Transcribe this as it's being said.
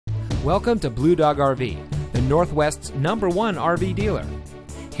Welcome to Bluedog RV, the Northwest's #1 RV dealer.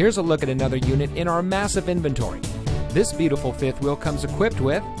 Here's a look at another unit in our massive inventory. This beautiful fifth wheel comes equipped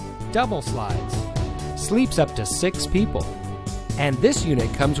with double slides, sleeps up to 6 people, and this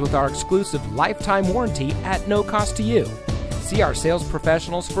unit comes with our exclusive lifetime warranty at no cost to you. See our sales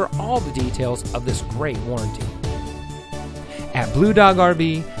professionals for all the details of this great warranty. At Bluedog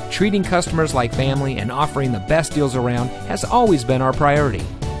RV, treating customers like family and offering the best deals around has always been our priority.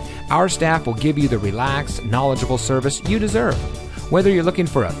 Our staff will give you the relaxed, knowledgeable service you deserve. Whether you're looking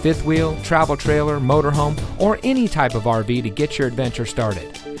for a fifth wheel, travel trailer, motorhome, or any type of RV to get your adventure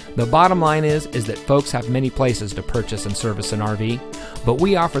started. The bottom line is that folks have many places to purchase and service an RV, but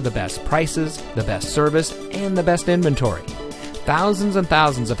we offer the best prices, the best service, and the best inventory. Thousands and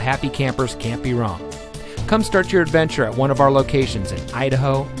thousands of happy campers can't be wrong. Come start your adventure at one of our locations in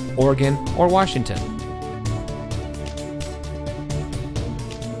Idaho, Oregon, or Washington.